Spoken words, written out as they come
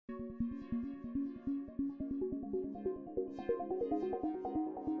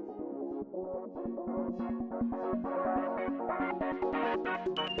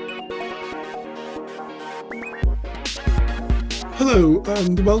Hello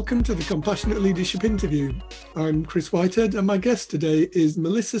and welcome to the Compassionate Leadership Interview. I'm Chris Whitehead and my guest today is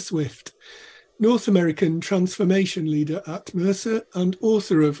Melissa Swift, North American transformation leader at Mercer and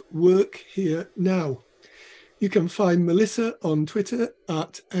author of Work Here Now. You can find Melissa on Twitter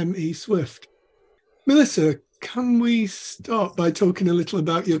at MESwift. Melissa, can we start by talking a little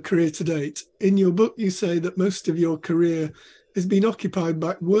about your career to date? In your book, you say that most of your career has been occupied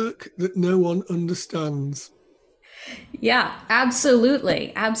by work that no one understands. Yeah,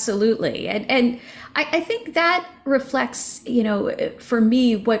 absolutely. Absolutely. And I think that reflects, for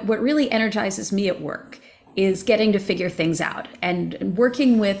me, what really energizes me at work is getting to figure things out and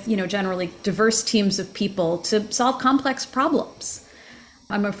working with, generally diverse teams of people to solve complex problems.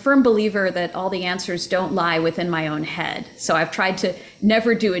 I'm a firm believer that all the answers don't lie within my own head. So I've tried to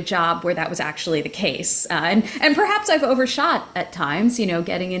never do a job where that was actually the case. And perhaps I've overshot at times,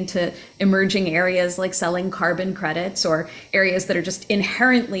 getting into emerging areas like selling carbon credits or areas that are just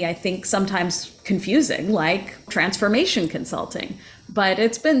inherently, I think, sometimes confusing, like transformation consulting. But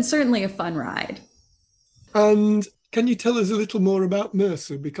it's been certainly a fun ride. And can you tell us a little more about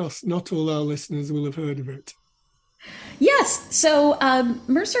Mercer? Because not all our listeners will have heard of it. Yes. So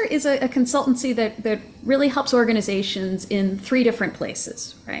Mercer is a consultancy that really helps organizations in three different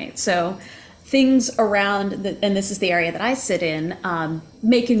places, right? So things around, and this is the area that I sit in,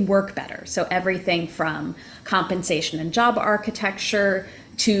 making work better. So everything from compensation and job architecture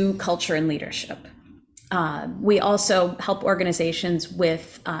to culture and leadership. We also help organizations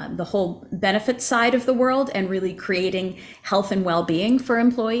with the whole benefits side of the world and really creating health and well-being for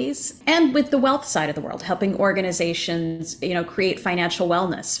employees, and with the wealth side of the world, helping organizations, create financial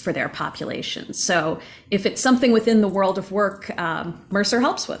wellness for their populations. So if it's something within the world of work, Mercer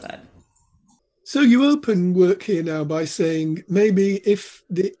helps with it. So you open Work Here Now by saying maybe if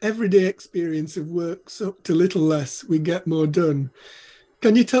the everyday experience of work sucked a little less, we get more done.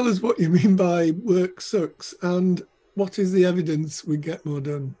 Can you tell us what you mean by work sucks and what is the evidence we get more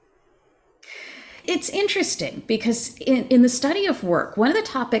done? It's interesting because in the study of work, one of the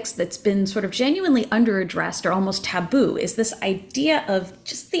topics that's been sort of genuinely underaddressed or almost taboo is this idea of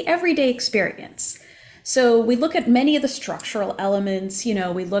just the everyday experience. So we look at many of the structural elements,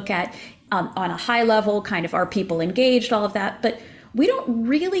 we look at on a high level, kind of are people engaged, all of that, but we don't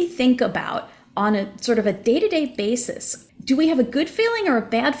really think about on a sort of a day-to-day basis, do we have a good feeling or a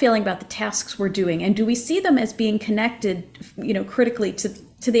bad feeling about the tasks we're doing? And do we see them as being connected, critically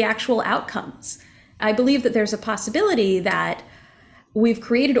to the actual outcomes? I believe that there's a possibility that we've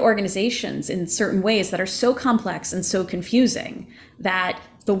created organizations in certain ways that are so complex and so confusing that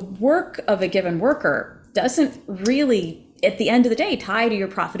the work of a given worker doesn't really, at the end of the day, tie to your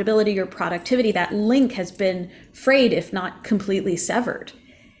profitability, your productivity. That link has been frayed, if not completely severed.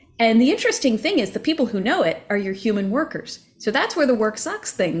 And the interesting thing is the people who know it are your human workers. So that's where the work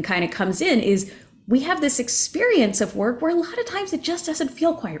sucks thing kind of comes in, is we have this experience of work where a lot of times it just doesn't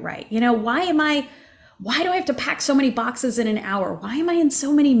feel quite right. Why do I have to pack so many boxes in an hour? Why am I in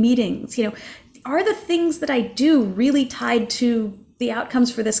so many meetings? Are the things that I do really tied to the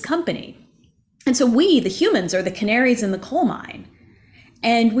outcomes for this company? And so we, the humans, are the canaries in the coal mine.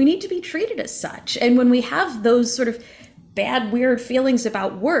 And we need to be treated as such. And when we have those sort of bad, weird feelings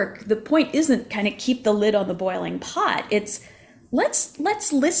about work, the point isn't kind of keep the lid on the boiling pot. It's let's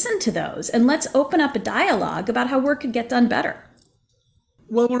listen to those and let's open up a dialogue about how work could get done better.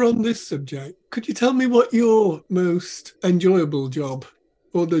 While we're on this subject, could you tell me what your most enjoyable job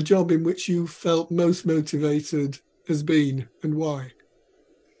or the job in which you felt most motivated has been and why?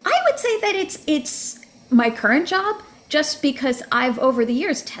 I would say that it's my current job, just because I've over the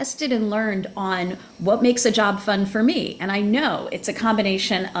years tested and learned on what makes a job fun for me. And I know it's a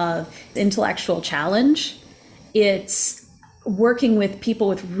combination of intellectual challenge. It's working with people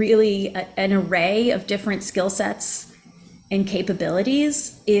with really an array of different skill sets and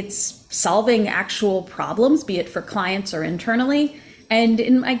capabilities. It's solving actual problems, be it for clients or internally. And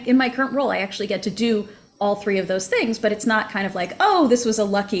in my current role, I actually get to do all three of those things, but it's not kind of like, oh, this was a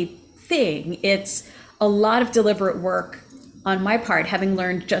lucky thing. It's a lot of deliberate work on my part, having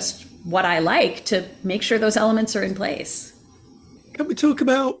learned just what I like to make sure those elements are in place. Can we talk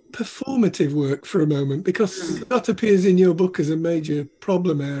about performative work for a moment? Because that appears in your book as a major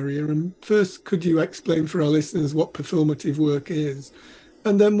problem area. And first, could you explain for our listeners what performative work is?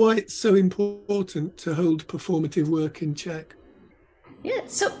 And then why it's so important to hold performative work in check? Yeah,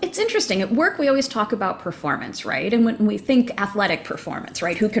 so it's interesting. At work, we always talk about performance, right? And when we think athletic performance,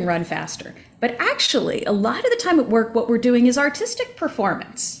 right? Who can run faster? But actually, a lot of the time at work, what we're doing is artistic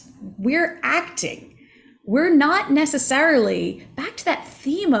performance. We're acting. We're not necessarily, back to that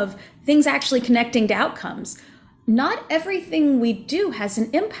theme of things actually connecting to outcomes. Not everything we do has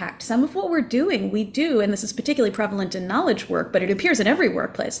an impact. Some of what we're doing, we do, and this is particularly prevalent in knowledge work, but it appears in every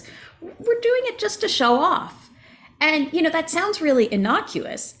workplace. We're doing it just to show off. And, that sounds really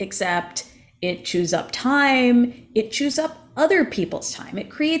innocuous, except it chews up time, it chews up other people's time. It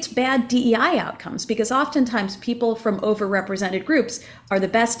creates bad DEI outcomes because oftentimes people from overrepresented groups are the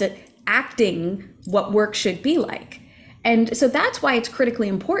best at acting what work should be like. And so that's why it's critically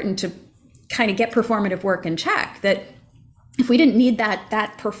important to kind of get performative work in check, that if we didn't need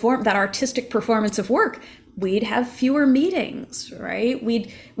that artistic performance of work, we'd have fewer meetings, right?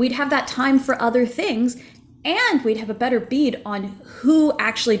 We'd have that time for other things. And we'd have a better bead on who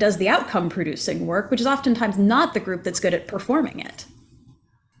actually does the outcome producing work, which is oftentimes not the group that's good at performing it.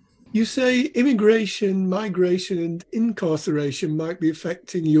 You say immigration, migration, and incarceration might be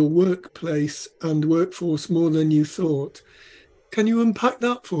affecting your workplace and workforce more than you thought. Can you unpack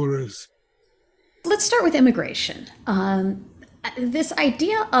that for us? Let's start with immigration. This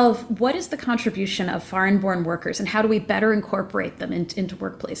idea of what is the contribution of foreign-born workers and how do we better incorporate them into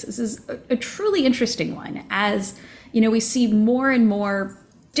workplaces is a truly interesting one. As we see more and more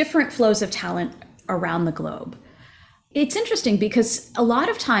different flows of talent around the globe. It's interesting because a lot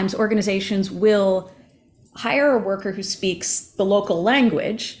of times organizations will hire a worker who speaks the local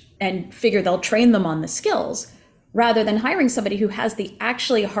language and figure they'll train them on the skills, rather than hiring somebody who has the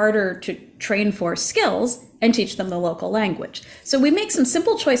actually harder to train for skills and teach them the local language. So we make some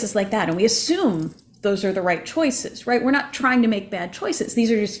simple choices like that, and we assume those are the right choices, right? We're not trying to make bad choices.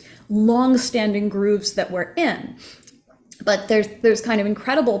 These are just long-standing grooves that we're in. But there's kind of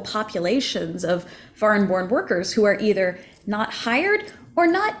incredible populations of foreign-born workers who are either not hired or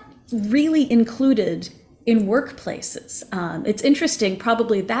not really included in workplaces. It's interesting,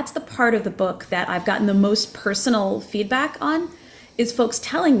 probably that's the part of the book that I've gotten the most personal feedback on, is folks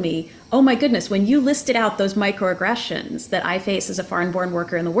telling me, oh my goodness, when you listed out those microaggressions that I face as a foreign-born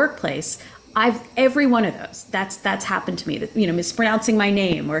worker in the workplace, every one of those, that's happened to me, that, mispronouncing my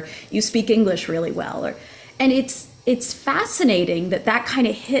name, or you speak English really well, and it's fascinating that kind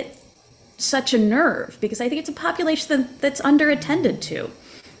of hit such a nerve, because I think it's a population that's underattended to.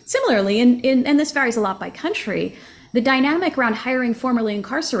 Similarly, and this varies a lot by country, the dynamic around hiring formerly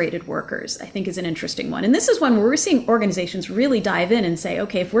incarcerated workers, I think, is an interesting one. And this is one where we're seeing organizations really dive in and say,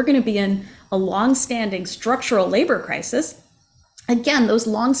 okay, if we're going to be in a long-standing structural labor crisis, again, those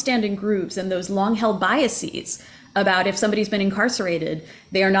long-standing grooves and those long-held biases about if somebody's been incarcerated,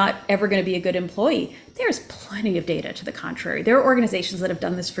 they are not ever going to be a good employee. There's plenty of data to the contrary. There are organizations that have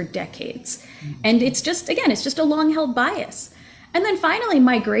done this for decades. And it's just a long-held bias. And then finally,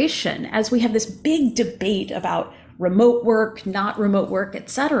 migration, as we have this big debate about remote work, not remote work, et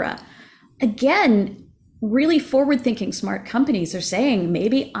cetera. Again, really forward-thinking smart companies are saying,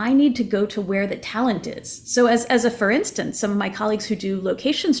 maybe I need to go to where the talent is. So as a for instance, some of my colleagues who do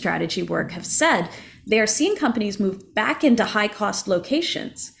location strategy work have said they are seeing companies move back into high-cost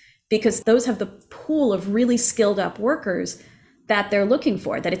locations because those have the pool of really skilled up workers that they're looking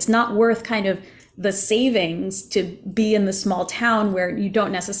for, that it's not worth kind of the savings to be in the small town where you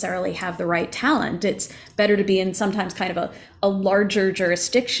don't necessarily have the right talent. It's better to be in sometimes kind of a larger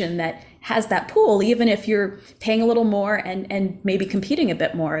jurisdiction that has that pool, even if you're paying a little more and maybe competing a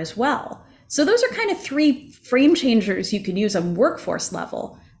bit more as well. So those are kind of three frame changers you can use on workforce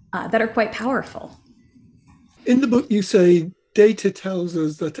level that are quite powerful. In the book, you say data tells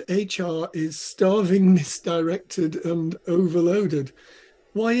us that HR is starving, misdirected, and overloaded.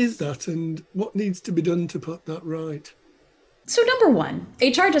 Why is that, and what needs to be done to put that right? So number one,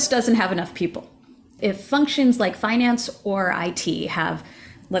 HR just doesn't have enough people. If functions like finance or IT have,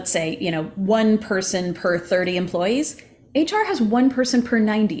 let's say, one person per 30 employees, HR has one person per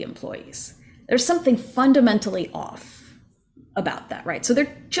 90 employees. There's something fundamentally off about that, right? So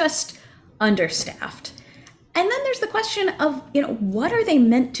they're just understaffed. And then there's the question of, what are they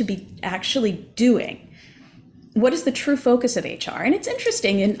meant to be actually doing? What is the true focus of HR? And it's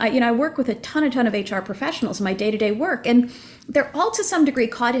interesting, and I work with a ton of HR professionals in my day-to-day work, and they're all to some degree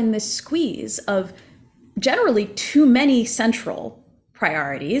caught in this squeeze of generally too many central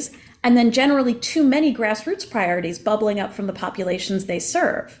priorities, and then generally too many grassroots priorities bubbling up from the populations they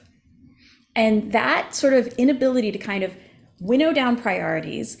serve. And that sort of inability to kind of winnow down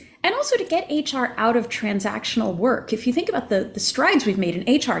priorities, and also to get HR out of transactional work. If you think about the strides we've made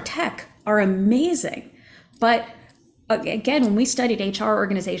in HR tech are amazing. But again, when we studied HR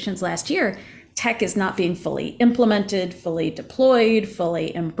organizations last year, tech is not being fully implemented, fully deployed,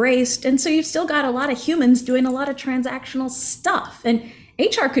 fully embraced. And so you've still got a lot of humans doing a lot of transactional stuff. And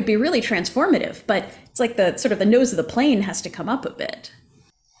HR could be really transformative, but it's like the sort of the nose of the plane has to come up a bit.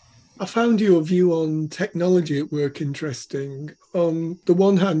 I found your view on technology at work interesting. On the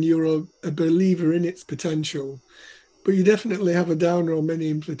one hand, you're a believer in its potential, but you definitely have a downer on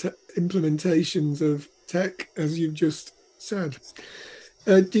many implementations of tech, as you've just said.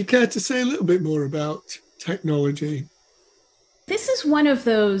 Do you care to say a little bit more about technology? This is one of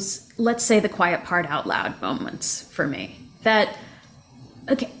those, let's say the quiet part out loud moments for me, that,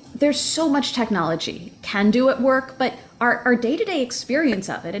 okay, there's so much technology can do at work, but our day-to-day experience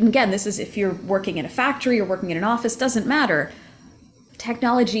of it, and again, this is if you're working in a factory or working in an office, doesn't matter.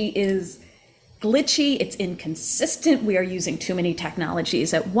 Technology is glitchy, it's inconsistent, we are using too many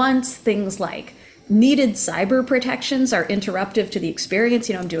technologies at once. Things like needed cyber protections are interruptive to the experience.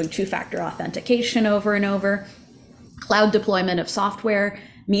 I'm doing two-factor authentication over and over. Cloud deployment of software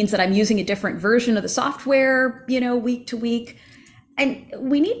means that I'm using a different version of the software, week to week. And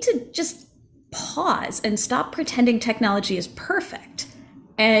we need to just pause and stop pretending technology is perfect.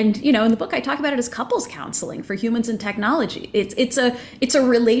 And, in the book, I talk about it as couples counseling for humans and technology. It's a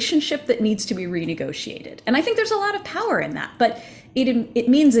relationship that needs to be renegotiated. And I think there's a lot of power in that, but it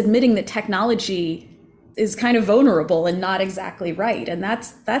means admitting that technology is kind of vulnerable and not exactly right. And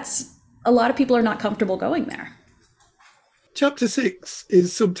that's a lot of people are not comfortable going there. Chapter 6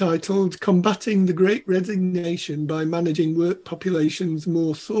 is subtitled Combating the Great Resignation by Managing Work Populations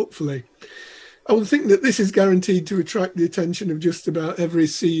More Thoughtfully. I would think that this is guaranteed to attract the attention of just about every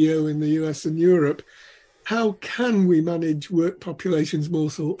CEO in the US and Europe. How can we manage work populations more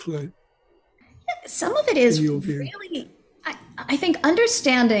thoughtfully? Some of it is really, I think,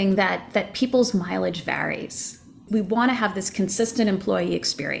 understanding that people's mileage varies. We want to have this consistent employee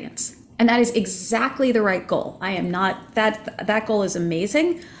experience. And that is exactly the right goal. I am not, that goal is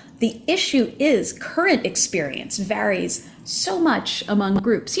amazing. The issue is current experience varies so much among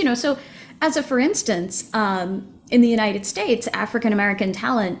groups. So for instance, in the United States, African-American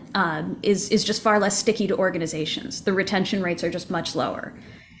talent is just far less sticky to organizations. The retention rates are just much lower.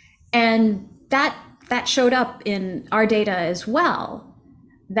 And that showed up in our data as well,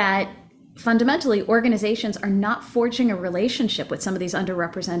 that fundamentally, organizations are not forging a relationship with some of these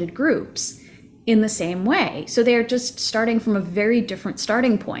underrepresented groups in the same way. So they're just starting from a very different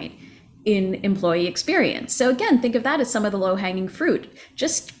starting point in employee experience. So again, think of that as some of the low-hanging fruit.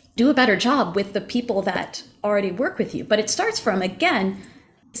 Just do a better job with the people that already work with you. But it starts from, again,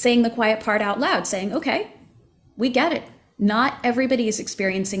 saying the quiet part out loud, saying, okay, we get it. Not everybody is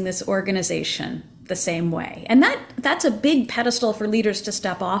experiencing this organization the same way. And that's a big pedestal for leaders to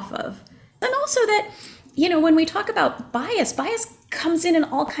step off of. And also that, when we talk about bias comes in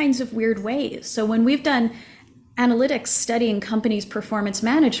all kinds of weird ways. So when we've done analytics studying companies' performance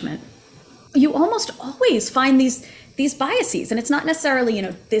management, you almost always find these biases. And it's not necessarily,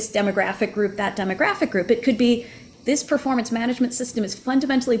 this demographic group, that demographic group. It could be this performance management system is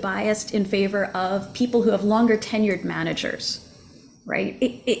fundamentally biased in favor of people who have longer tenured managers, right?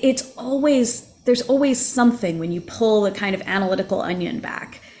 There's always something when you pull the kind of analytical onion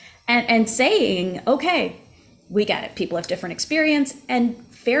back. And saying, okay, we get it. People have different experience, and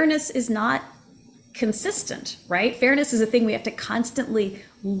fairness is not consistent, right? Fairness is a thing we have to constantly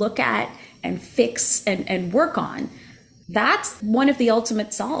look at and fix and work on. That's one of the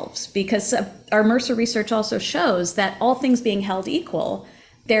ultimate solves, because our Mercer research also shows that all things being held equal,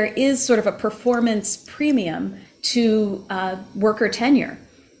 there is sort of a performance premium to worker tenure.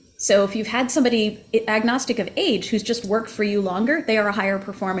 So if you've had somebody agnostic of age who's just worked for you longer, they are a higher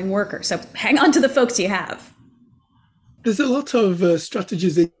performing worker. So hang on to the folks you have. There's a lot of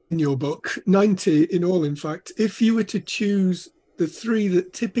strategies in your book, 90 in all, in fact. If you were to choose the 3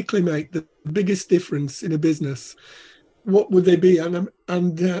 that typically make the biggest difference in a business, what would they be? And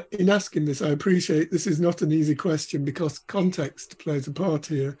in asking this, I appreciate this is not an easy question because context plays a part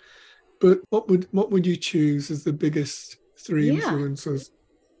here. But what would you choose as the biggest 3 influences?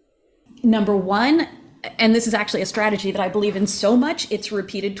 Number 1, and this is actually a strategy that I believe in so much, it's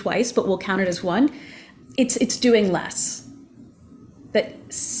repeated twice, but we'll count it as 1. It's doing less. That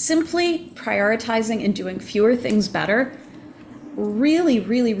simply prioritizing and doing fewer things better really,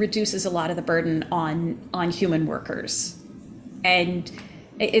 really reduces a lot of the burden on human workers. And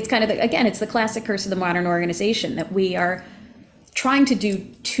it's kind of, it's the classic curse of the modern organization that we are trying to do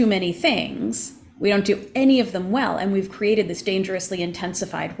too many things. We don't do any of them well, and we've created this dangerously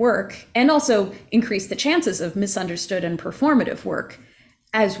intensified work and also increased the chances of misunderstood and performative work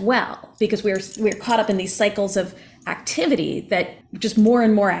as well, because we're caught up in these cycles of activity, that just more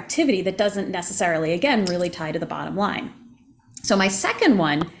and more activity that doesn't necessarily, again, really tie to the bottom line. So my second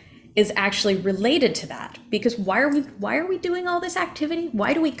one is actually related to that, because why are we doing all this activity?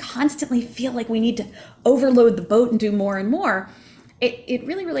 Why do we constantly feel like we need to overload the boat and do more and more? It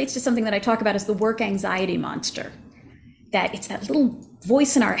really relates to something that I talk about as the work anxiety monster. That it's that little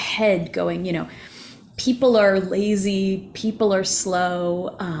voice in our head going, people are lazy, people are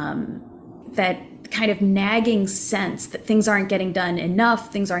slow, that kind of nagging sense that things aren't getting done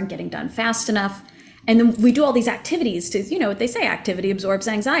enough, things aren't getting done fast enough. And then we do all these activities to, what they say, activity absorbs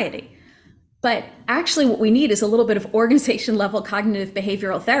anxiety. But actually what we need is a little bit of organization level cognitive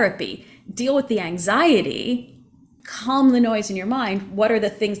behavioral therapy. Deal with the anxiety, calm the noise in your mind. What are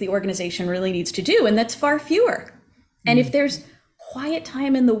the things the organization really needs to do? And that's far fewer. And if there's quiet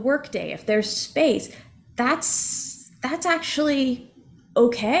time in the workday, if there's space, that's actually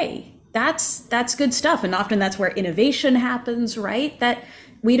okay. That's good stuff. And often that's where innovation happens, right? That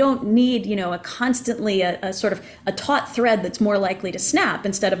we don't need, a constantly a sort of a taut thread that's more likely to snap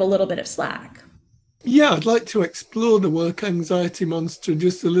instead of a little bit of slack. Yeah, I'd like to explore the work anxiety monster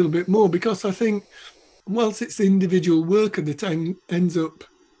just a little bit more, because I think whilst it's the individual worker that ends up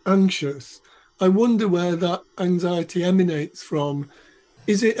anxious, I wonder where that anxiety emanates from.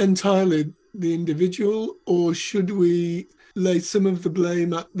 Is it entirely the individual, or should we lay some of the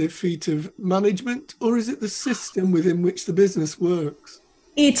blame at the feet of management, or is it the system within which the business works?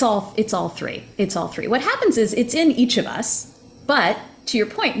 It's all three. It's all three. What happens is it's in each of us, but to your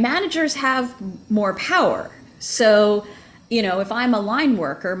point, managers have more power. So, if I'm a line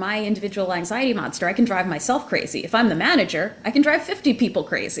worker, my individual anxiety monster, I can drive myself crazy. If I'm the manager, I can drive 50 people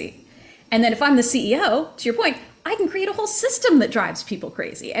crazy. And then if I'm the CEO, to your point, I can create a whole system that drives people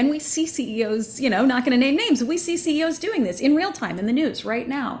crazy. And we see CEOs, not going to name names, we see CEOs doing this in real time in the news right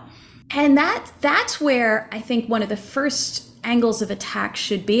now. And that's where I think one of the first angles of attack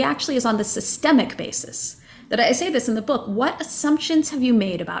should be actually is on the systemic basis. That I say this in the book, what assumptions have you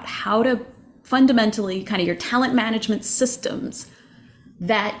made about how to fundamentally kind of your talent management systems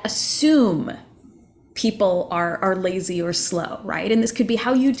that assume people are lazy or slow, right? And this could be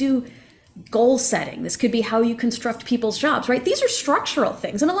how you do goal setting. This could be how you construct people's jobs, right? These are structural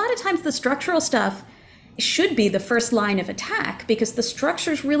things. And a lot of times the structural stuff should be the first line of attack, because the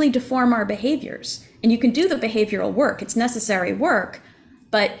structures really deform our behaviors. And you can do the behavioral work. It's necessary work.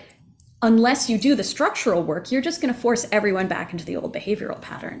 But unless you do the structural work, you're just going to force everyone back into the old behavioral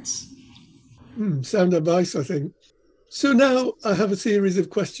patterns. Sound advice, I think. So now I have a series of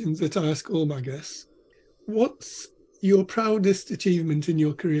questions that I ask all my guests. What's your proudest achievement in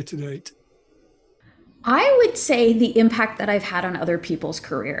your career to date? I would say the impact that I've had on other people's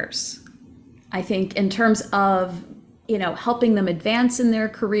careers. I think in terms of, helping them advance in their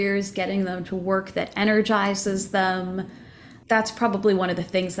careers, getting them to work that energizes them, that's probably one of the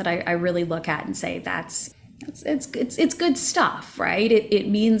things that I really look at and say it's good stuff, right? It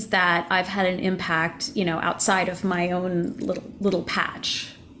means that I've had an impact, outside of my own little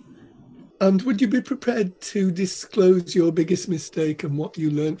patch. And would you be prepared to disclose your biggest mistake and what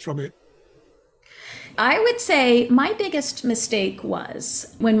you learned from it? I would say my biggest mistake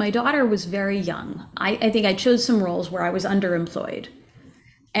was when my daughter was very young. I think I chose some roles where I was underemployed.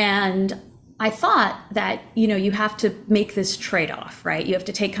 And I thought that, you have to make this trade-off, right? You have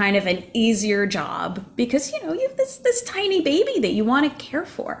to take kind of an easier job because, you have this tiny baby that you want to care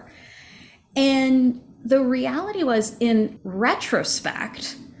for. And the reality was, in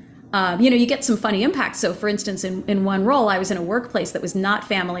retrospect, you get some funny impacts. So for instance, in one role, I was in a workplace that was not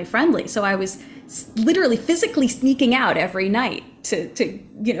family friendly. So I was literally physically sneaking out every night to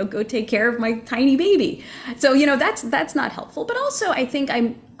go take care of my tiny baby. So, that's not helpful. But also I think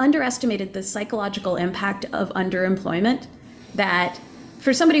I underestimated the psychological impact of underemployment, that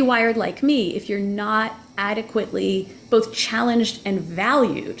for somebody wired like me, if you're not adequately both challenged and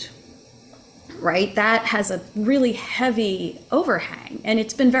valued, right, that has a really heavy overhang. And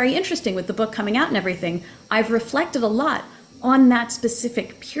it's been very interesting with the book coming out and everything. I've reflected a lot on that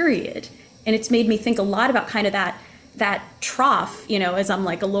specific period. And it's made me think a lot about kind of that trough, as I'm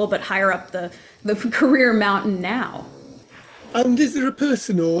like a little bit higher up the career mountain now. And is there a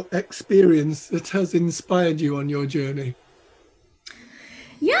person or experience that has inspired you on your journey?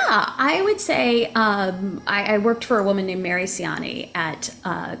 Yeah, I would say I worked for a woman named Mary Cianni at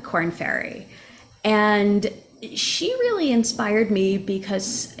Korn Ferry. And she really inspired me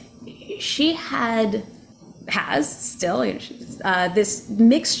because she has still this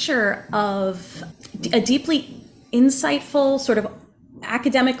mixture of a deeply insightful, sort of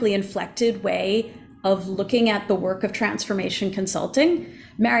academically inflected way of looking at the work of transformation consulting,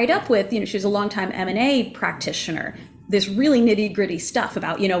 married up with, she was a longtime M&A practitioner, this really nitty gritty stuff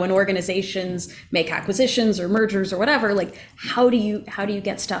about, when organizations make acquisitions or mergers or whatever, like how do you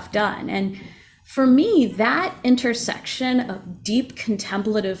get stuff done? And for me, that intersection of deep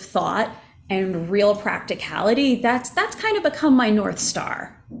contemplative thought and real practicality, that's kind of become my North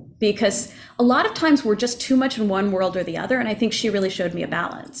Star, because a lot of times we're just too much in one world or the other. And I think she really showed me a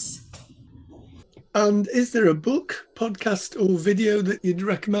balance. And is there a book, podcast, or video that you'd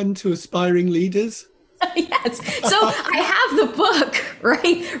recommend to aspiring leaders? Yes. So I have the book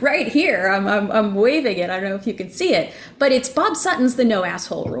right here. I'm waving it. I don't know if you can see it, but it's Bob Sutton's The No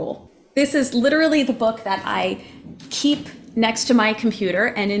Asshole Rule. This is literally the book that I keep next to my computer,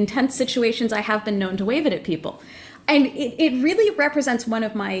 and in tense situations, I have been known to wave it at people. And it really represents one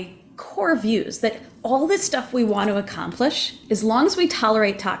of my core views that all this stuff we want to accomplish, as long as we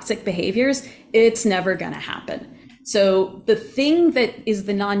tolerate toxic behaviors, it's never going to happen. So the thing that is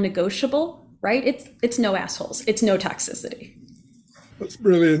the non-negotiable, right? It's no assholes. It's no toxicity. That's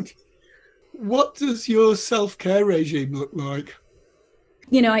brilliant. What does your self-care regime look like?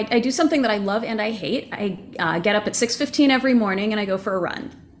 I do something that I love and I hate. I get up at 6:15 every morning and I go for a run.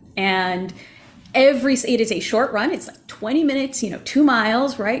 And it is a short run. It's like 20 minutes, 2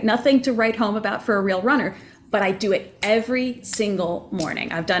 miles, right? Nothing to write home about for a real runner. But I do it every single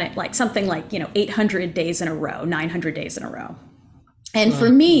morning. I've done it like something like, 800 days in a row, 900 days in a row. And for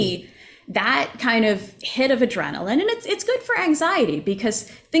me, that kind of hit of adrenaline, and it's good for anxiety, because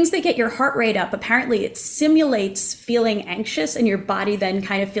things that get your heart rate up, apparently it simulates feeling anxious and your body then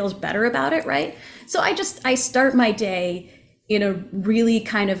kind of feels better about it, right? So I start my day in a really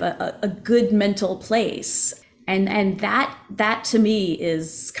kind of a good mental place. And that to me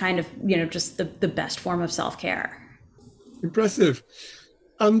is kind of, just the best form of self-care. Impressive.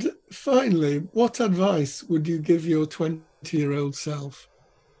 And finally, what advice would you give your 20-year-old self?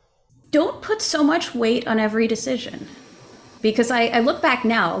 Don't put so much weight on every decision. Because I look back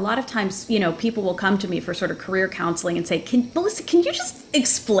now, a lot of times, people will come to me for sort of career counseling and say, Melissa, can you just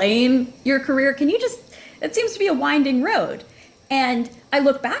explain your career? It seems to be a winding road. And I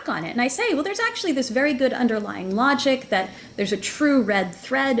look back on it and I say, well, there's actually this very good underlying logic, that there's a true red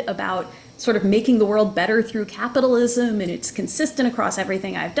thread about sort of making the world better through capitalism, and it's consistent across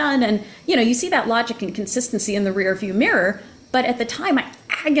everything I've done. And, you see that logic and consistency in the rearview mirror. But at the time, I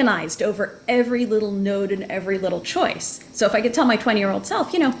agonized over every little node and every little choice. So if I could tell my 20-year-old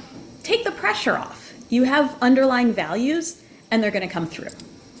self, take the pressure off. You have underlying values and they're going to come through.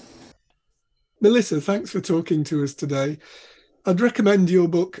 Melissa, thanks for talking to us today. I'd recommend your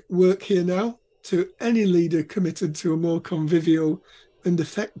book, Work Here Now, to any leader committed to a more convivial and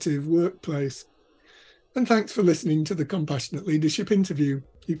effective workplace. And thanks for listening to the Compassionate Leadership interview.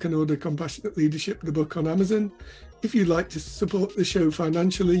 You can order Compassionate Leadership, the book, on Amazon. If you'd like to support the show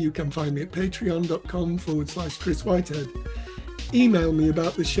financially, you can find me at patreon.com/Chris Whitehead. Email me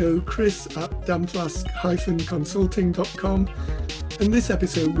about the show, chris@damflask-consulting.com. And this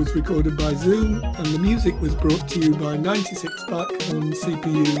episode was recorded by Zoom, and the music was brought to you by 96 Back on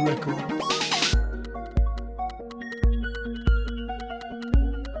CPU Records.